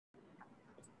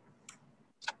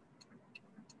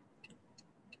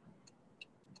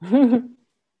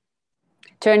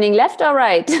Turning left or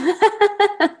right?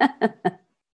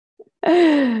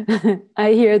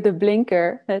 I hear the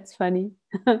blinker. That's funny.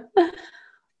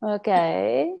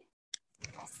 Okay.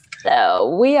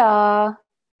 So we are,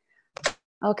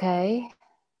 okay,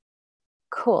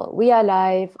 cool. We are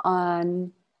live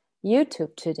on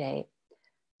YouTube today.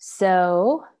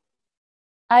 So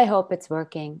I hope it's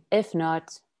working. If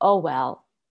not, oh well.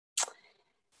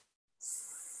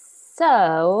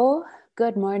 So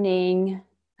good morning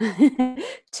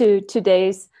to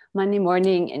today's Monday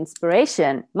morning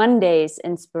inspiration, Monday's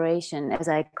inspiration, as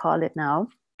I call it now,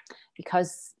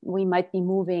 because we might be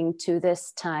moving to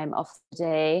this time of the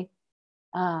day.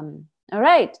 All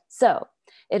right, so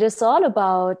it is all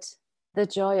about the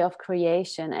joy of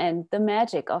creation and the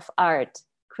magic of art,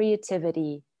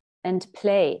 creativity, and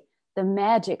play, the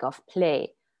magic of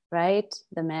play, right?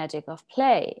 The magic of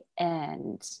play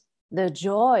and the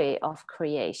joy of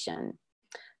creation.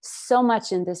 So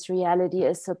much in this reality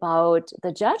is about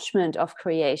the judgment of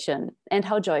creation. And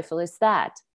how joyful is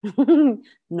that?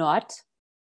 Not.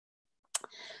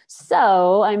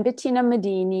 So I'm Bettina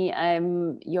Madini.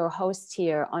 I'm your host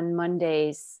here on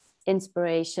Monday's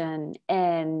Inspiration.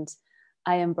 And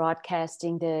I am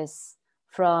broadcasting this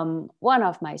from one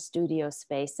of my studio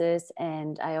spaces.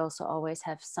 And I also always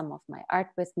have some of my art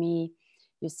with me.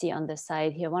 You see on the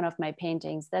side here, one of my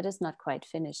paintings that is not quite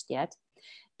finished yet.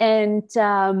 And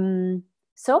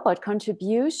so what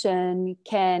contribution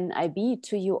can I be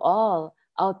to you all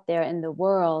out there in the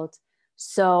world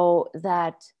so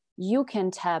that you can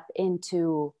tap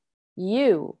into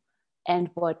you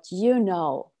and what you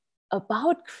know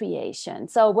about creation?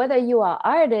 So whether you are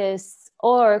artists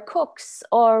or cooks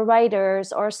or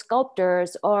writers or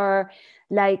sculptors or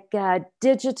like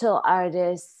digital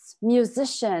artists,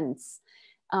 musicians,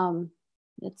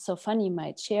 it's so funny,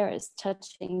 my chair is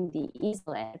touching the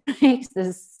easel and it makes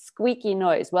this squeaky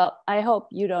noise. Well, I hope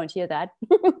you don't hear that.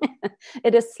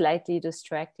 It is slightly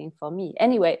distracting for me.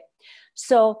 Anyway,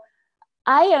 so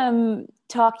I am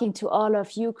talking to all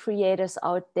of you creators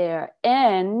out there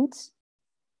and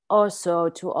also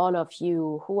to all of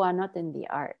you who are not in the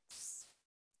arts.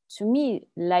 To me,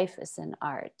 life is an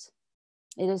art.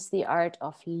 It is the art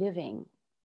of living.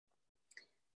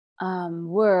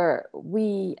 Where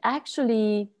we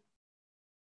actually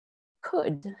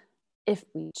could, if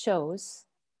we chose,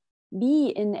 be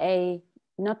in a,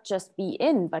 not just be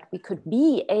in, but we could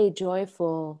be a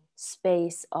joyful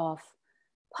space of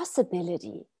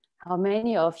possibility. How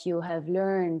many of you have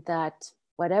learned that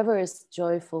whatever is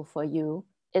joyful for you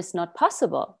is not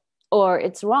possible, or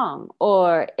it's wrong,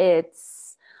 or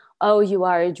it's, oh, you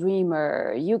are a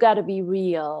dreamer, you got to be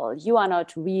real, you are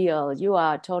not real, you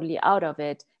are totally out of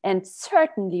it. And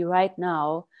certainly right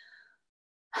now,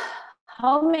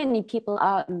 how many people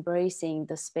are embracing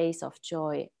the space of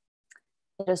joy?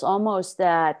 It is almost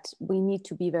that we need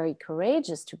to be very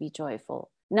courageous to be joyful.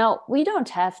 Now, we don't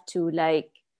have to like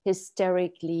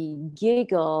hysterically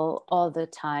giggle all the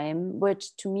time,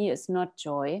 which to me is not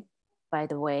joy, by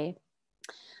the way.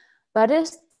 But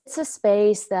it's a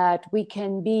space that we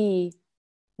can be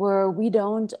where we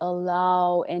don't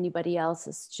allow anybody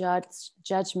else's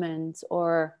judgments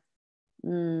or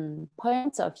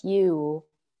points of view.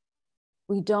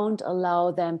 We don't allow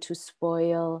them to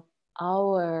spoil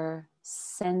our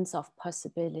sense of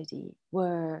possibility,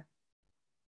 where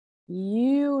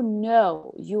you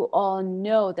all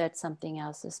know that something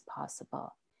else is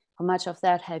possible. How much of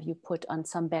that have you put on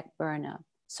some back burner?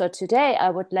 So today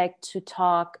I would like to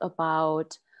talk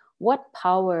about what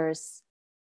powers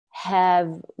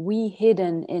have we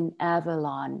hidden in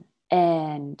Avalon.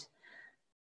 And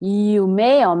you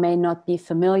may or may not be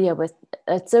familiar with,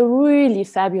 it's a really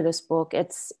fabulous book.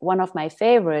 It's one of my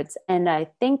favorites. And I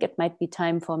think it might be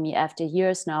time for me after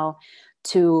years now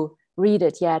to read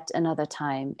it yet another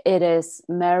time. It is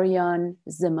Marion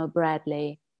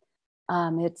Zimmer-Bradley.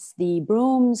 It's the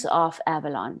Brooms of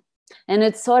Avalon. And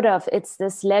it's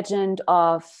this legend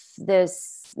of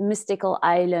this mystical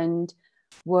island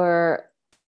where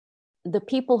the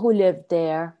people who lived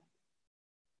there,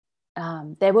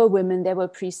 they were women, they were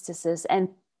priestesses, and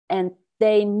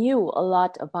they knew a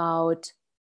lot about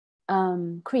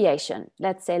creation.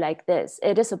 Let's say like this.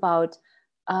 It is about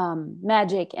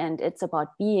magic, and it's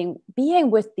about being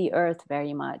with the earth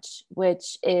very much,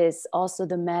 which is also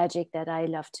the magic that I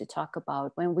love to talk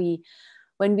about when we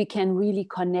can really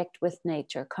connect with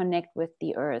nature, connect with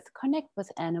the earth, connect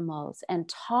with animals and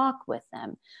talk with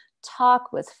them,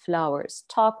 talk with flowers,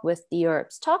 talk with the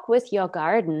herbs, talk with your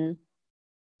garden,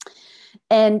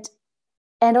 and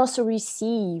also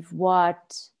receive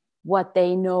what what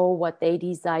they know, what they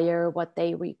desire, what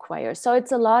they require. So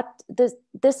it's a lot.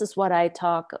 This is what I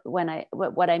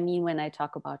mean when I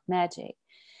talk about magic.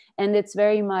 And it's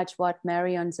very much what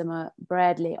Marion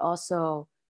Zimmer-Bradley also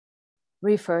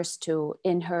refers to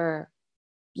in her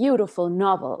beautiful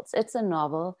novels. It's a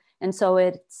novel. And so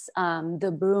it's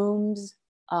the brooms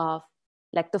of,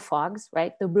 like the fogs,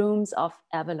 right? The brooms of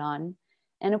Avalon.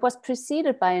 And it was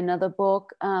preceded by another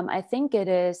book. I think it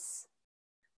is,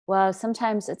 well,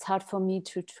 sometimes it's hard for me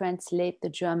to translate the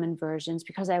German versions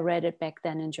because I read it back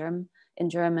then in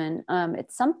German.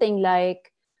 It's something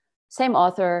like, same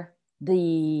author,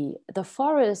 the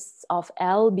Forests of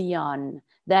Albion.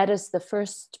 That is the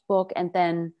first book, and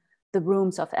then the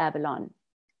Brooms of Avalon,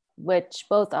 which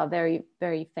both are very,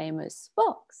 very famous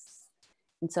books.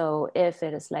 And so if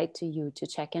it is light to you to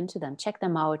check into them, check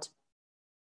them out.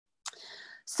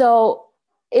 So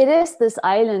it is this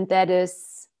island that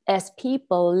is, as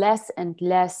people less and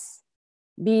less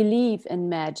believe in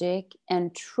magic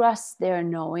and trust their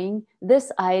knowing,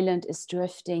 this island is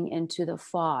drifting into the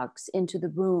fogs, into the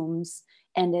brooms,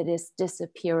 and it is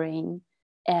disappearing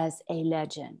as a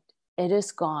legend. It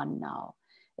is gone now.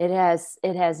 It has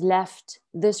left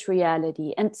this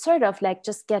reality, and sort of like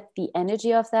just get the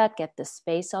energy of that, get the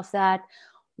space of that.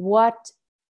 What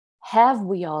have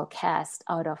we all cast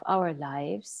out of our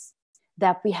lives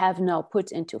that we have now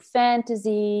put into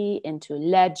fantasy, into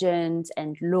legends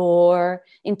and lore,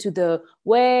 into the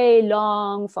way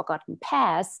long forgotten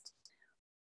past,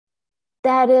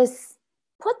 that is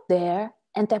put there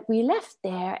and that we left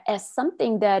there as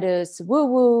something that is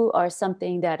woo-woo or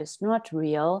something that is not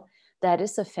real, that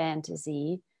is a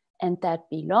fantasy, and that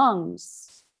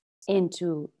belongs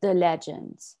into the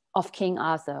legends of King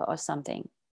Arthur or something.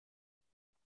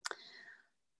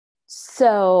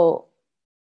 So,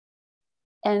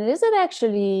 and is it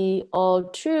actually all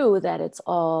true that it's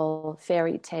all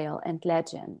fairy tale and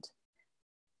legend?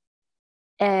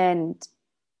 And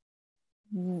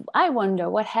I wonder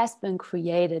what has been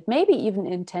created, maybe even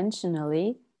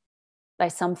intentionally by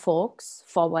some folks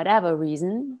for whatever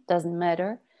reason, doesn't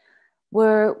matter,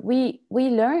 where we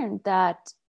learned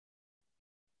that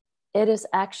it is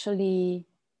actually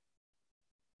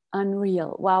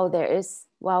unreal. Wow,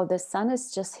 the sun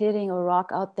is just hitting a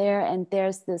rock out there, and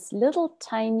there's this little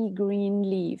tiny green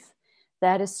leaf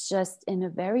that is just in a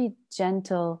very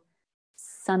gentle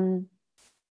sunlit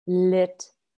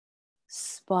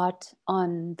spot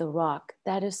on the rock.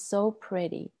 That is so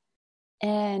pretty.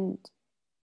 And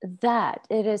that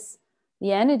it is,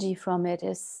 the energy from it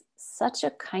is such a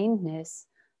kindness.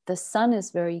 The sun is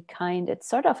very kind. It's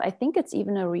sort of, I think it's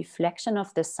even a reflection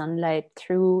of the sunlight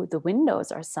through the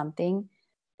windows or something.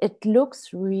 It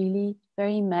looks really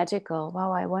very magical.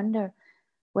 Wow, I wonder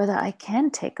whether I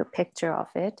can take a picture of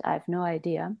it. I have no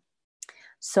idea.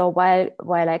 So while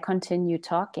I continue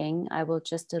talking, I will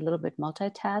just a little bit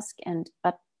multitask,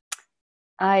 but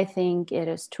I think it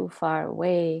is too far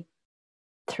away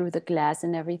through the glass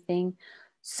and everything.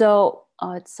 So,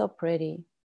 oh, it's so pretty.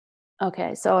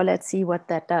 Okay, so let's see what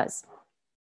that does.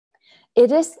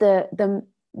 It is the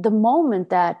moment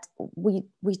that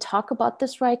we talk about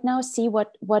this right now. See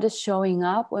what is showing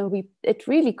up when it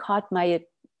really caught my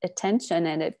attention,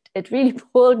 and it really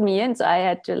pulled me in. So I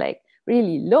had to like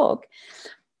really look.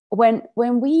 When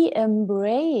we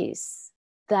embrace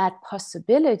that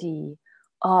possibility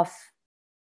of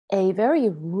a very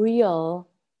real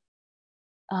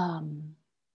and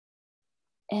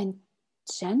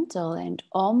gentle and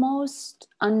almost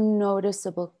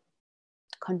unnoticeable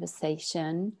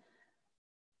conversation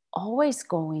always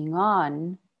going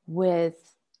on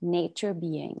with nature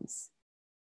beings,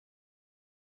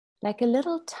 like a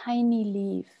little tiny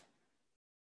leaf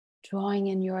drawing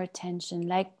in your attention.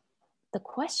 Like the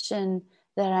question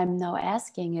that I'm now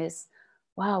asking is,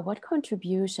 wow, what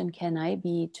contribution can I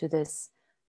be to this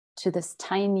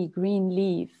tiny green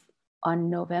leaf on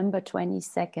November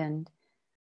 22nd?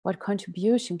 What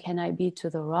contribution can I be to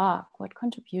the rock? What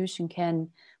contribution can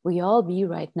we all be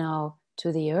right now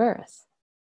to the earth?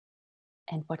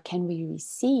 And what can we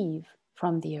receive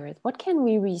from the earth? What can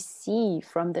we receive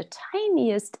from the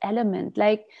tiniest element,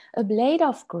 like a blade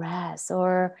of grass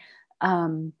or a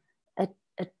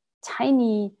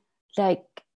tiny,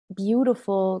 like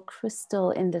beautiful crystal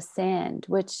in the sand,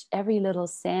 which every little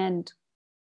sand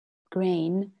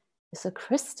grain is a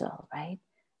crystal, right?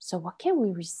 So what can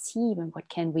we receive and what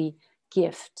can we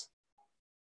gift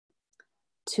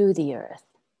to the earth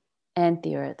and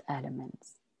the earth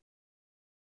elements?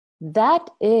 That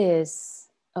is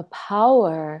a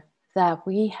power that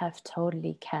we have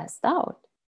totally cast out.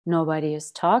 Nobody is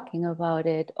talking about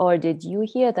it. Or did you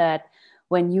hear that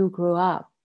when you grew up?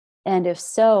 And if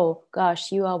so,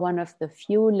 gosh, you are one of the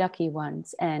few lucky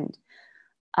ones. And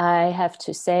I have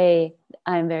to say,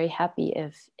 I'm very happy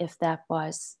if that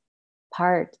was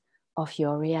part of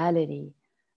your reality.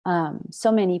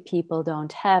 So many people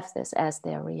don't have this as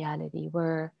their reality,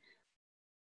 where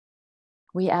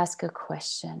we ask a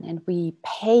question and we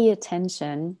pay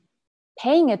attention.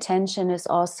 Paying attention is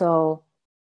also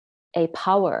a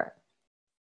power.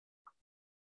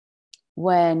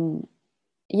 When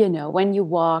when you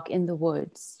walk in the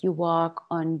woods, you walk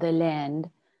on the land,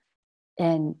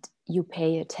 and you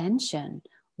pay attention,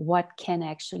 what can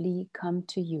actually come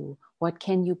to you? What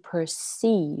can you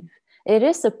perceive? It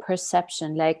is a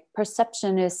perception. Like,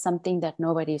 perception is something that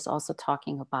nobody is also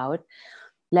talking about.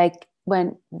 Like,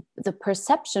 when the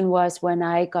perception was when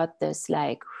I got this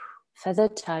like feather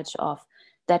touch of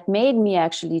that made me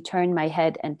actually turn my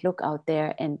head and look out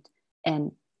there and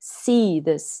see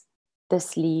this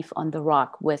leaf on the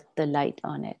rock with the light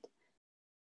on it.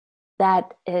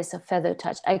 That is a feather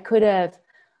touch. I could have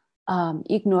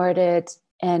ignored it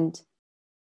and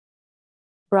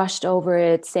brushed over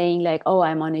it, saying like, oh,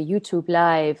 I'm on a YouTube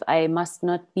live, I must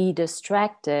not be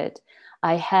distracted,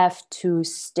 I have to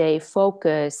stay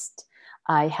focused,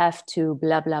 I have to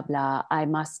blah, blah, blah, I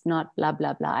must not blah,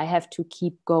 blah, blah, I have to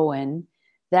keep going.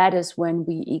 That is when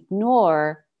we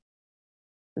ignore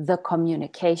the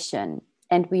communication.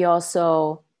 And we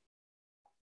also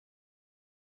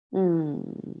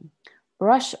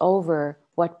brush over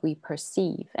what we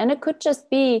perceive. And it could just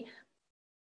be,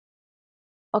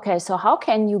 okay, so how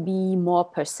can you be more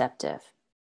perceptive?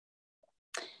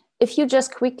 If you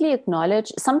just quickly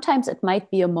acknowledge, sometimes it might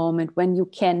be a moment when you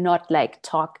cannot like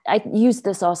talk. I use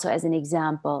this also as an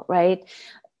example, right?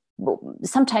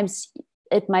 Sometimes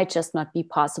it might just not be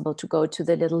possible to go to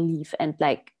the little leaf and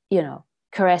like,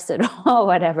 caress it or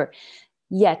whatever.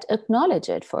 Yet acknowledge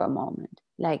it for a moment.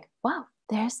 Like, wow,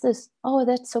 there's this, oh,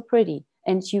 that's so pretty.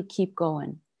 And you keep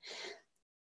going.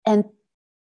 And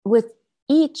with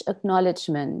each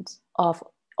acknowledgement of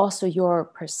also your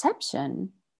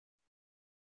perception,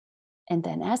 and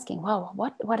then asking, wow,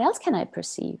 what else can I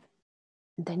perceive?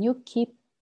 And then you keep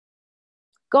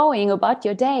going about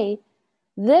your day.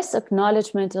 This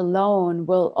acknowledgement alone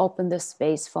will open the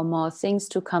space for more things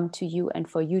to come to you and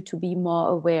for you to be more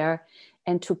aware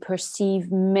and to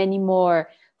perceive many more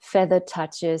feather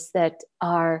touches that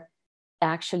are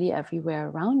actually everywhere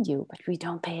around you, but we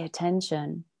don't pay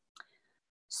attention.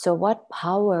 So what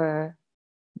power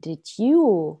did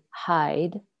you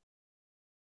hide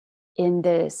in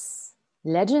this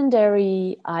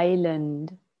legendary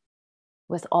island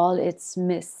with all its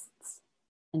mists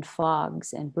and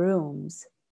fogs and brooms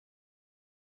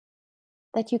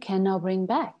that you can now bring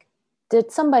back?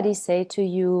 Did somebody say to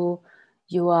you,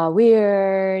 you are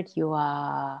weird, you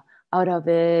are out of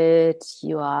it,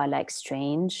 you are like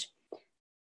strange?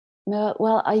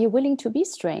 Well, are you willing to be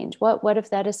strange? What if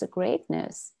that is a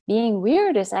greatness? Being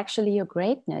weird is actually a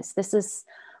greatness. This is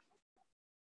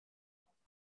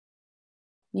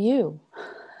you,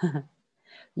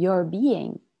 your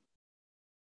being.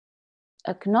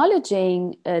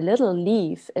 Acknowledging a little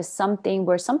leaf is something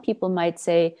where some people might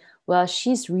say, well,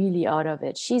 she's really out of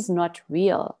it. She's not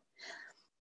real.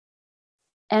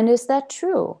 And is that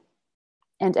true?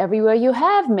 And everywhere you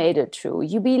have made it true,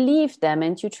 you believe them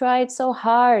and you tried so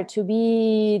hard to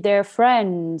be their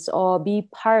friends or be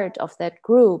part of that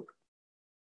group.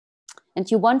 And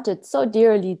you wanted so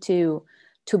dearly to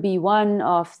be one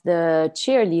of the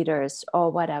cheerleaders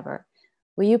or whatever.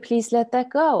 Will you please let that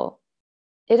go?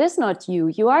 It is not you.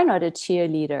 You are not a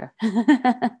cheerleader.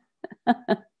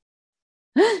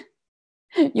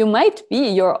 You might be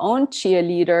your own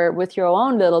cheerleader with your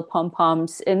own little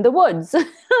pom-poms in the woods.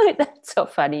 That's so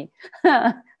funny.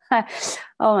 Oh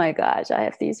my gosh, I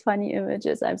have these funny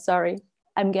images. I'm sorry.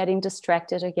 I'm getting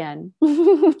distracted again.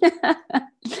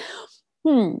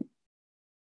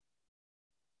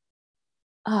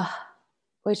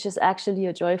 Which is actually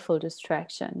a joyful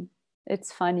distraction.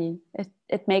 It's funny.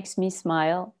 It makes me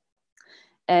smile.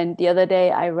 And the other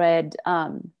day I read,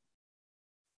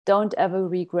 don't ever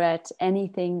regret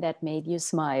anything that made you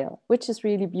smile, which is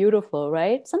really beautiful,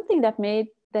 right? Something that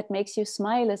makes you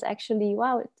smile is actually,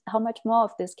 wow, how much more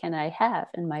of this can I have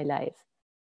in my life?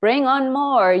 Bring on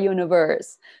more,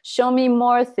 universe. Show me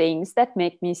more things that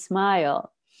make me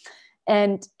smile.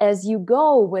 And as you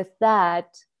go with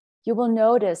that, you will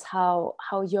notice how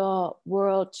your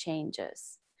world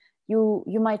changes. You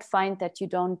might find that you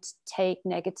don't take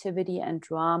negativity and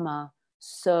drama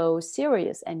so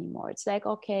serious anymore. It's like,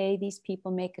 okay, these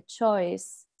people make a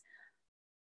choice.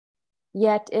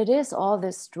 Yet it is all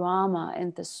this drama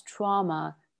and this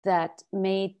trauma that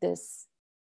made this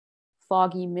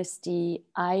foggy, misty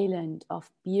island of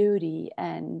beauty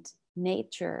and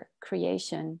nature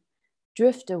creation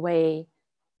drift away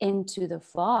into the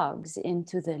fogs,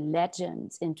 into the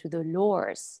legends, into the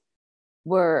lores,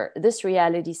 where this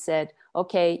reality said,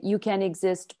 okay, you can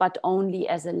exist, but only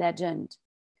as a legend.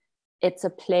 It's a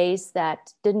place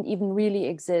that didn't even really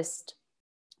exist,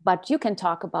 but you can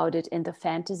talk about it in the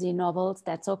fantasy novels.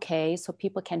 That's okay. So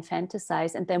people can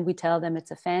fantasize, and then we tell them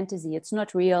it's a fantasy. It's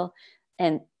not real.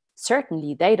 And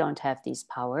certainly they don't have these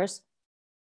powers,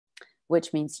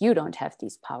 which means you don't have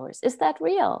these powers. Is that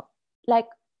real? Like,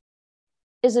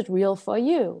 is it real for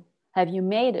you? Have you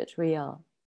made it real?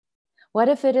 What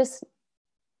if it is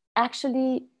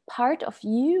actually part of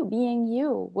you being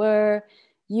you, where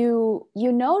you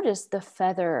notice the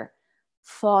feather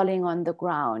falling on the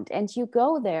ground and you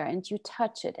go there and you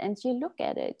touch it and you look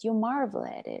at it, you marvel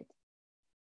at it.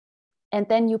 And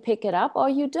then you pick it up or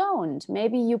you don't.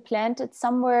 Maybe you plant it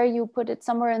somewhere, you put it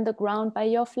somewhere in the ground by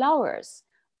your flowers,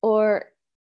 or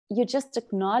you just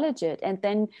acknowledge it and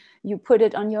then you put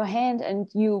it on your hand and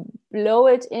you blow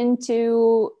it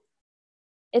into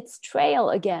its trail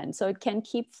again so it can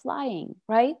keep flying,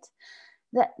 right?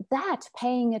 That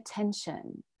paying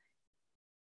attention.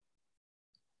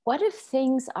 What if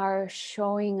things are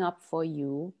showing up for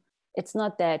you? It's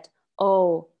not that,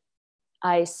 oh,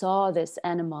 I saw this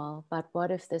animal, but what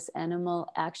if this animal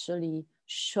actually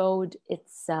showed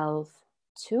itself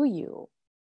to you?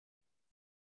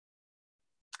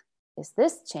 Is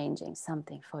this changing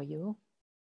something for you?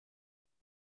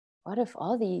 What if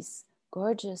all these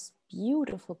gorgeous,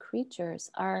 beautiful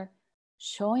creatures are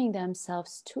showing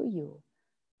themselves to you?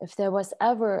 If there was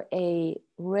ever a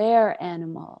rare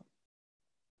animal,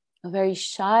 a very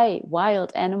shy,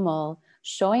 wild animal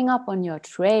showing up on your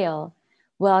trail,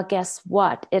 well, guess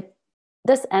what?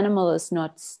 This animal is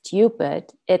not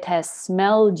stupid. It has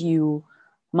smelled you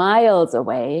miles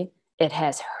away. It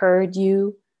has heard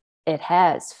you. It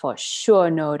has for sure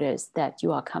noticed that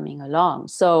you are coming along.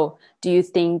 So do you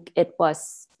think it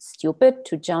was stupid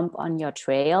to jump on your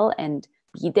trail and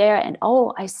be there and,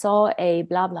 oh, I saw a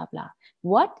blah, blah, blah.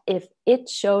 What if it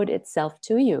showed itself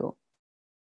to you?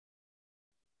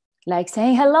 Like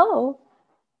saying, hello,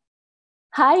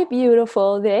 hi,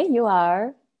 beautiful, there you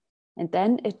are. And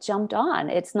then it jumped on.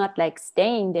 It's not like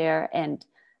staying there. And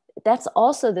that's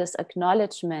also this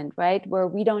acknowledgement, right? Where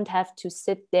we don't have to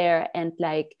sit there and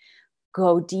like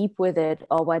go deep with it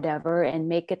or whatever and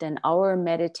make it an hour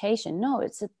meditation. No,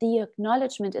 it's that the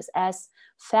acknowledgement is as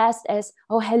fast as,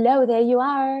 oh, hello, there you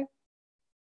are.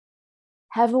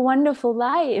 Have a wonderful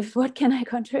life. What can I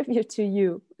contribute to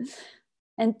you?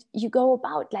 And you go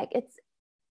about like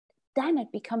then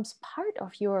it becomes part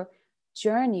of your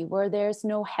journey where there's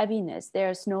no heaviness,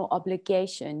 there's no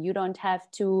obligation. You don't have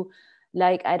to,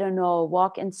 like, I don't know,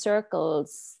 walk in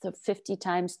circles 50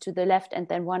 times to the left and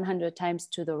then 100 times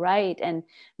to the right and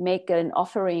make an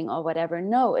offering or whatever.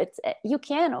 No, you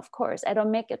can, of course. I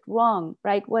don't make it wrong,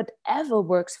 right? Whatever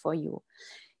works for you.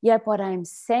 Yet what I'm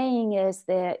saying is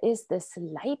there is this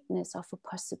lightness of a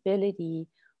possibility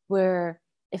where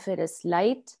if it is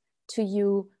light to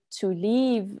you to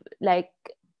leave like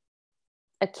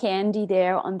a candy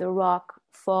there on the rock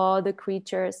for the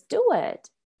creatures, do it.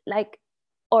 Like,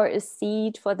 or a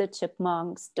seed for the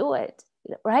chipmunks, do it,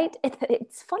 right?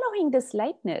 It's following this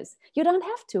lightness. You don't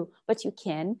have to, but you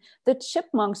can. The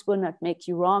chipmunks will not make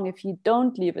you wrong if you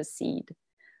don't leave a seed.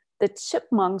 The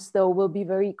chipmunks, though, will be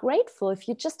very grateful if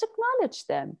you just acknowledge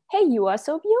them. Hey, you are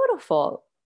so beautiful.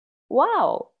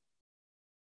 Wow.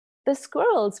 The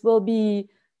squirrels will be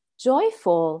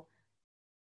joyful.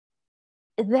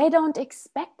 They don't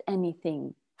expect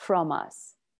anything from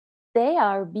us. They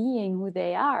are being who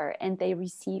they are and they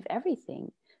receive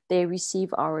everything. They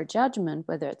receive our judgment,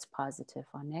 whether it's positive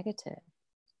or negative.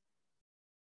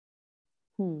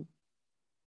 Do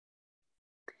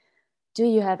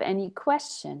you have any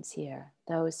questions here,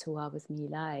 those who are with me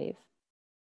live?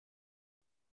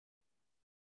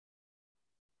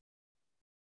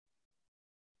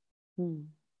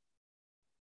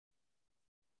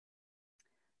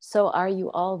 So are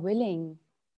you all willing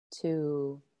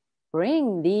to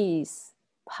bring these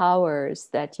powers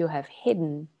that you have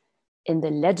hidden in the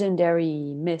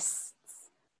legendary mists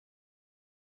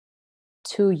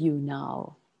to you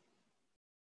now?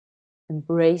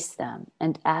 Embrace them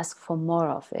and ask for more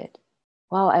of it.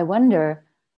 Wow, I wonder,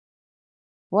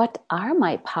 what are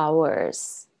my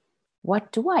powers?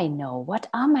 What do I know? What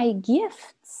are my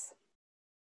gifts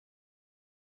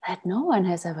that no one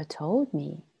has ever told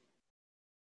me?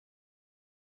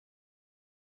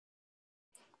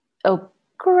 Oh,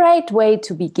 great way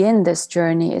to begin this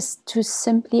journey is to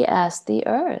simply ask the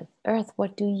earth, Earth,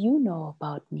 what do you know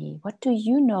about me? What do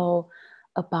you know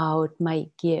about my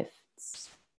gifts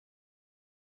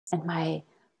and my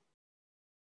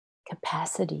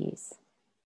capacities,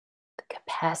 the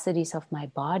capacities of my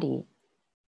body?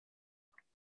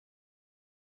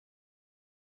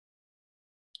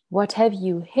 What have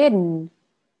you hidden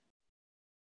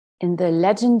in the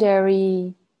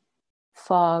legendary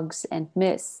fogs and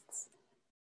mists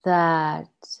that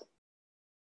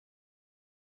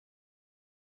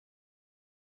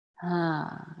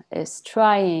is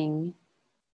trying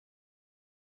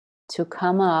to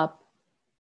come up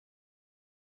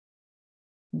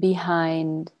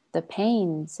behind the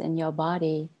pains in your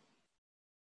body?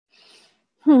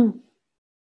 And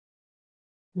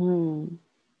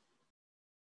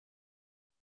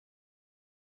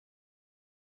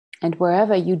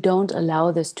wherever you don't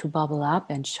allow this to bubble up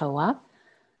and show up,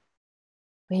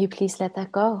 will you please let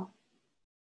that go?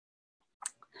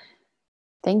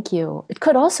 Thank you. It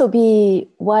could also be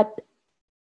what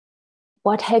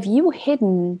have you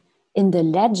hidden in the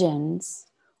legends?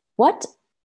 What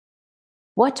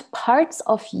parts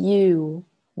of you,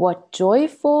 what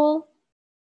joyful,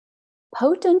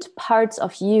 potent parts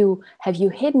of you have you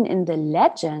hidden in the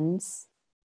legends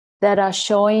that are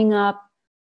showing up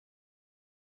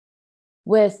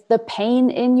with the pain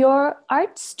in your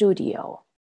art studio?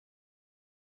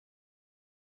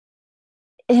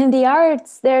 In the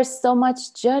arts, there's so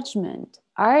much judgment.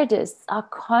 Artists are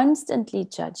constantly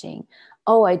judging.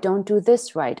 Oh, I don't do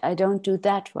this right. I don't do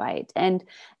that right. And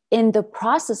in the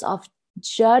process of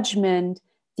judgment,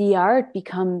 the art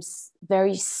becomes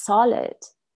very solid,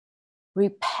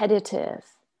 repetitive,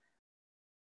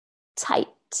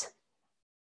 tight.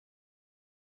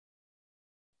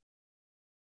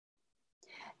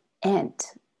 And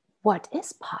what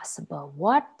is possible?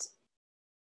 What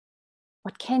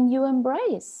can you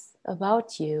embrace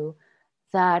about you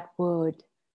that would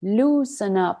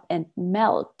loosen up and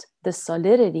melt the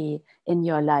solidity in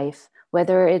your life,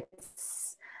 whether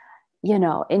it's,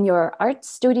 in your art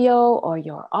studio or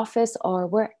your office or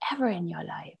wherever in your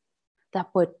life, that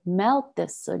would melt the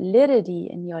solidity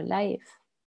in your life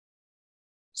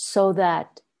so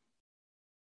that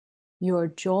your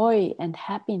joy and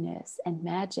happiness and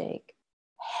magic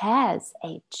has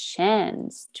a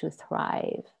chance to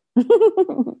thrive.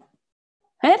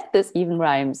 This even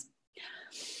rhymes.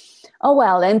 Oh,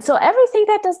 well, and so everything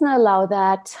that doesn't allow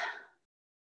that,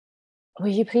 will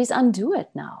you please undo it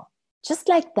now? Just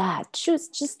like that. Choose,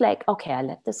 just like, okay, I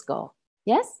let this go.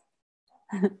 Yes?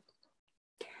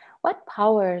 What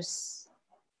powers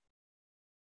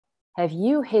have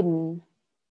you hidden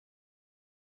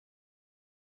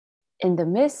in the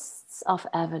mists of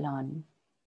Avalon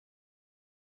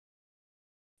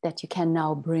that you can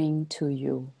now bring to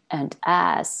you and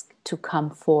ask to come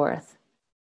forth,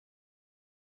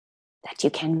 that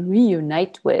you can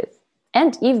reunite with,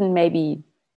 and even maybe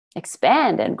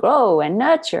expand and grow and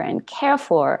nurture and care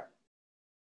for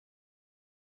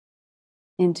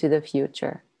into the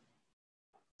future?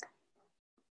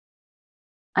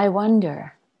 I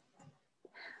wonder.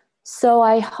 So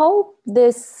I hope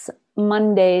this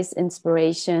Monday's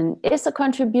inspiration is a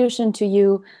contribution to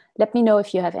you. Let me know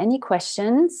if you have any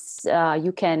questions.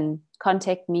 You can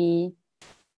contact me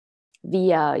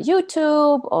via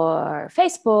YouTube or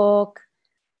Facebook.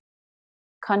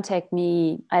 Contact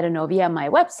me, I don't know, via my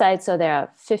website. So there are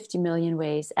 50 million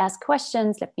ways. Ask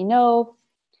questions, let me know.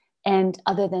 And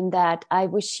other than that, I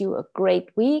wish you a great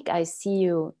week. I see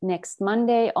you next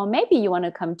Monday, or maybe you want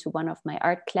to come to one of my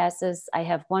art classes. I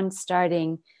have one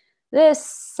starting this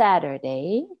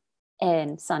Saturday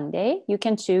and Sunday. You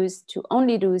can choose to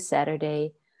only do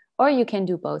Saturday, or you can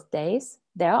do both days.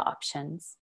 There are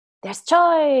options. There's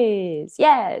choice.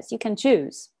 Yes, you can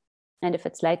choose. And if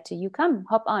it's light to you, come,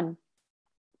 hop on.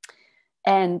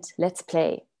 And let's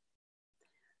play.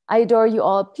 I adore you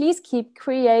all. Please keep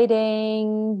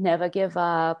creating, never give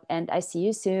up, and I see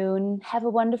you soon. Have a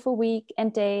wonderful week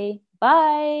and day.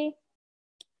 Bye.